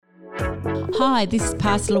Hi, this is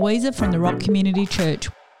Pastor Louisa from the Rock Community Church.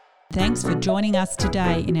 Thanks for joining us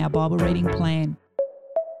today in our Bible reading plan.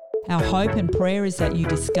 Our hope and prayer is that you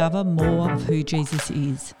discover more of who Jesus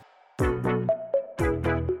is.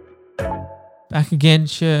 Back again,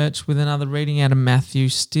 church, with another reading out of Matthew.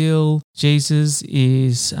 Still, Jesus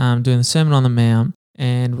is doing the Sermon on the Mount,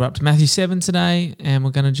 and we're up to Matthew 7 today, and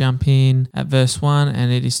we're going to jump in at verse 1,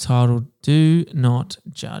 and it is titled, Do Not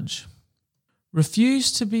Judge.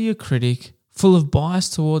 Refuse to be a critic, full of bias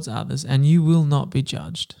towards others, and you will not be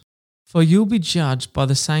judged. For you'll be judged by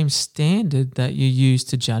the same standard that you use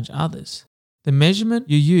to judge others. The measurement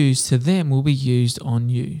you use to them will be used on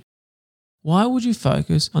you. Why would you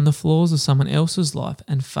focus on the flaws of someone else's life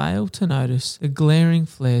and fail to notice the glaring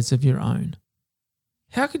flaws of your own?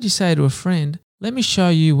 How could you say to a friend, let me show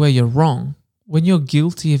you where you're wrong, when you're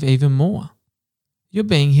guilty of even more? You're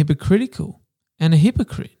being hypocritical and a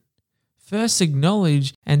hypocrite. First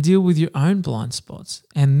acknowledge and deal with your own blind spots,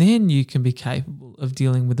 and then you can be capable of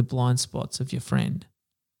dealing with the blind spots of your friend.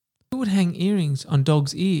 Who would hang earrings on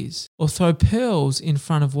dogs' ears or throw pearls in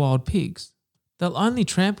front of wild pigs? They'll only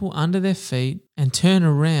trample under their feet and turn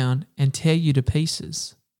around and tear you to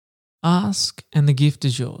pieces. Ask and the gift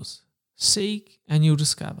is yours. Seek and you'll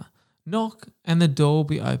discover. Knock and the door will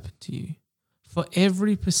be open to you. For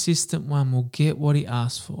every persistent one will get what he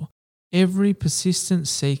asks for. Every persistent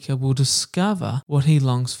seeker will discover what he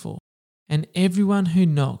longs for, and everyone who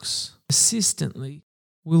knocks persistently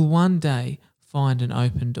will one day find an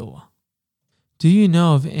open door. Do you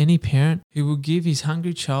know of any parent who will give his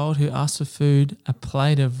hungry child who asks for food a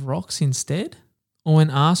plate of rocks instead? Or when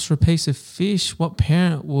asked for a piece of fish, what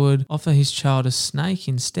parent would offer his child a snake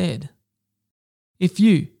instead? If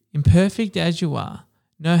you, imperfect as you are,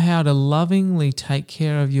 know how to lovingly take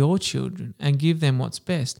care of your children and give them what's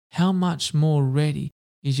best, how much more ready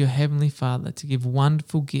is your Heavenly Father to give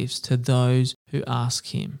wonderful gifts to those who ask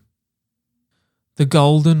Him? The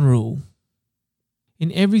Golden Rule.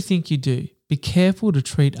 In everything you do, be careful to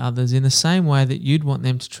treat others in the same way that you'd want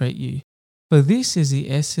them to treat you, for this is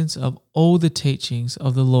the essence of all the teachings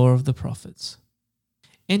of the law of the prophets.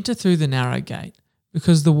 Enter through the narrow gate,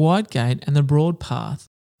 because the wide gate and the broad path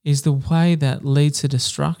is the way that leads to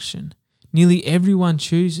destruction. Nearly everyone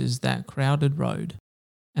chooses that crowded road,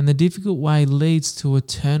 and the difficult way leads to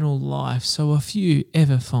eternal life, so a few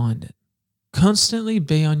ever find it. Constantly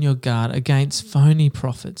be on your guard against phony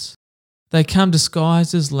prophets. They come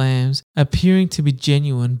disguised as lambs, appearing to be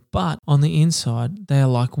genuine, but on the inside they are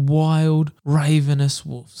like wild, ravenous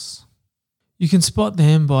wolves. You can spot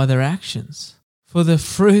them by their actions, for the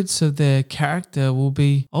fruits of their character will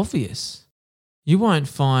be obvious. You won't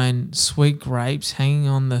find sweet grapes hanging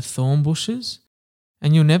on the thorn bushes,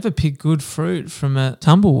 and you'll never pick good fruit from a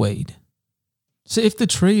tumbleweed. So if the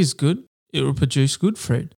tree is good, it will produce good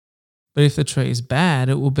fruit. But if the tree is bad,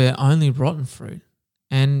 it will bear only rotten fruit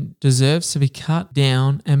and deserves to be cut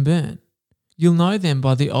down and burnt. You'll know them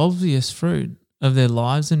by the obvious fruit of their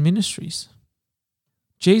lives and ministries.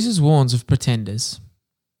 Jesus warns of pretenders.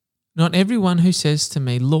 Not everyone who says to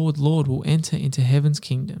me, Lord, Lord, will enter into heaven's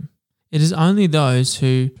kingdom. It is only those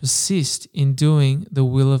who persist in doing the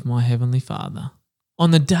will of my heavenly Father.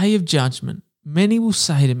 On the day of judgment, many will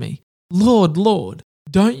say to me, Lord, Lord,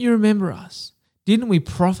 don't you remember us? Didn't we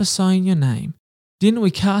prophesy in your name? Didn't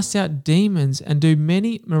we cast out demons and do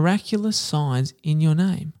many miraculous signs in your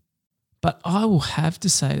name? But I will have to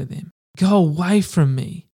say to them, go away from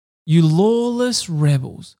me, you lawless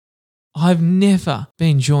rebels. I've never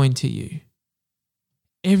been joined to you.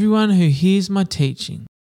 Everyone who hears my teaching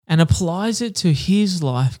and applies it to his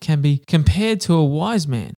life can be compared to a wise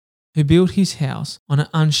man who built his house on an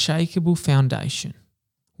unshakable foundation.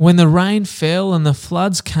 When the rain fell and the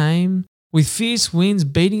floods came, with fierce winds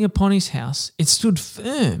beating upon his house, it stood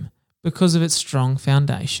firm because of its strong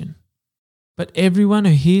foundation. But everyone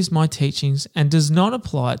who hears my teachings and does not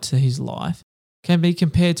apply it to his life can be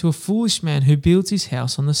compared to a foolish man who built his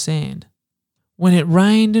house on the sand. When it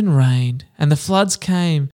rained and the floods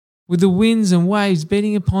came, with the winds and waves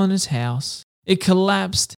beating upon his house, it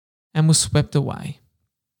collapsed and was swept away.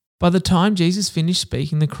 By the time Jesus finished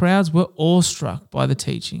speaking, the crowds were awestruck by the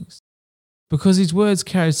teachings, because his words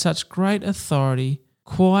carried such great authority,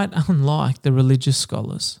 quite unlike the religious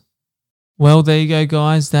scholars. Well, there you go,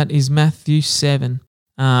 guys. That is Matthew 7,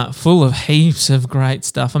 full of heaps of great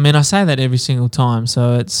stuff. I mean, I say that every single time,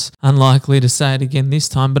 so it's unlikely to say it again this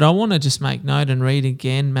time, but I want to just make note and read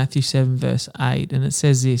again Matthew 7 verse 8, and it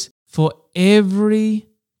says this, For every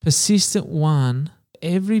persistent one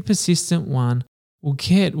will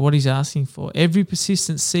get what he's asking for. Every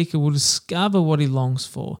persistent seeker will discover what he longs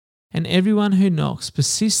for. And everyone who knocks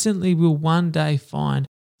persistently will one day find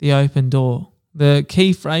the open door. The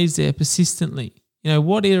key phrase there, persistently.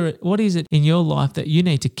 What is it in your life that you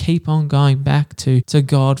need to keep on going back to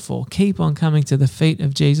God for? Keep on coming to the feet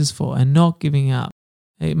of Jesus for and not giving up.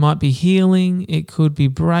 It might be healing. It could be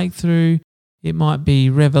breakthrough. It might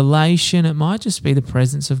be revelation. It might just be the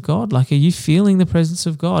presence of God. Like, are you feeling the presence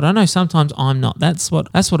of God? I know sometimes I'm not. That's what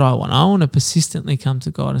I want. I want to persistently come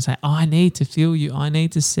to God and say, I need to feel you. I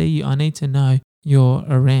need to see you. I need to know you're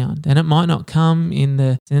around. And it might not come in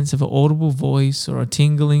the sense of an audible voice or a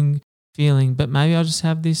tingling feeling, but maybe I'll just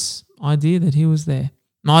have this idea that he was there.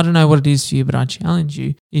 I don't know what it is for you, but I challenge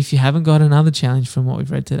you, if you haven't got another challenge from what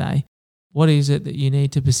we've read today, what is it that you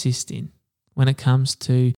need to persist in when it comes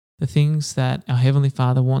to the things that our Heavenly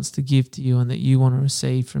Father wants to give to you and that you want to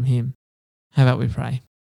receive from him? How about we pray?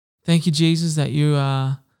 Thank you, Jesus, that you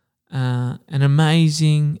are an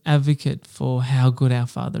amazing advocate for how good our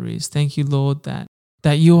Father is. Thank you, Lord, that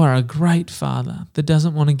you are a great Father that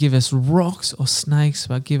doesn't want to give us rocks or snakes,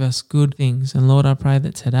 but give us good things. And Lord, I pray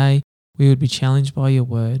that today we would be challenged by your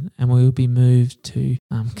word and we would be moved to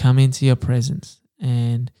come into your presence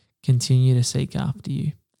and continue to seek after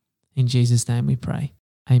you. In Jesus' name we pray.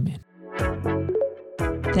 Amen.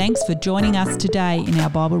 Thanks for joining us today in our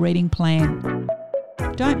Bible reading plan.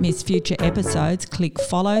 Don't miss future episodes. Click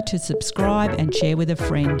follow to subscribe and share with a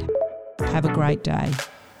friend. Have a great day.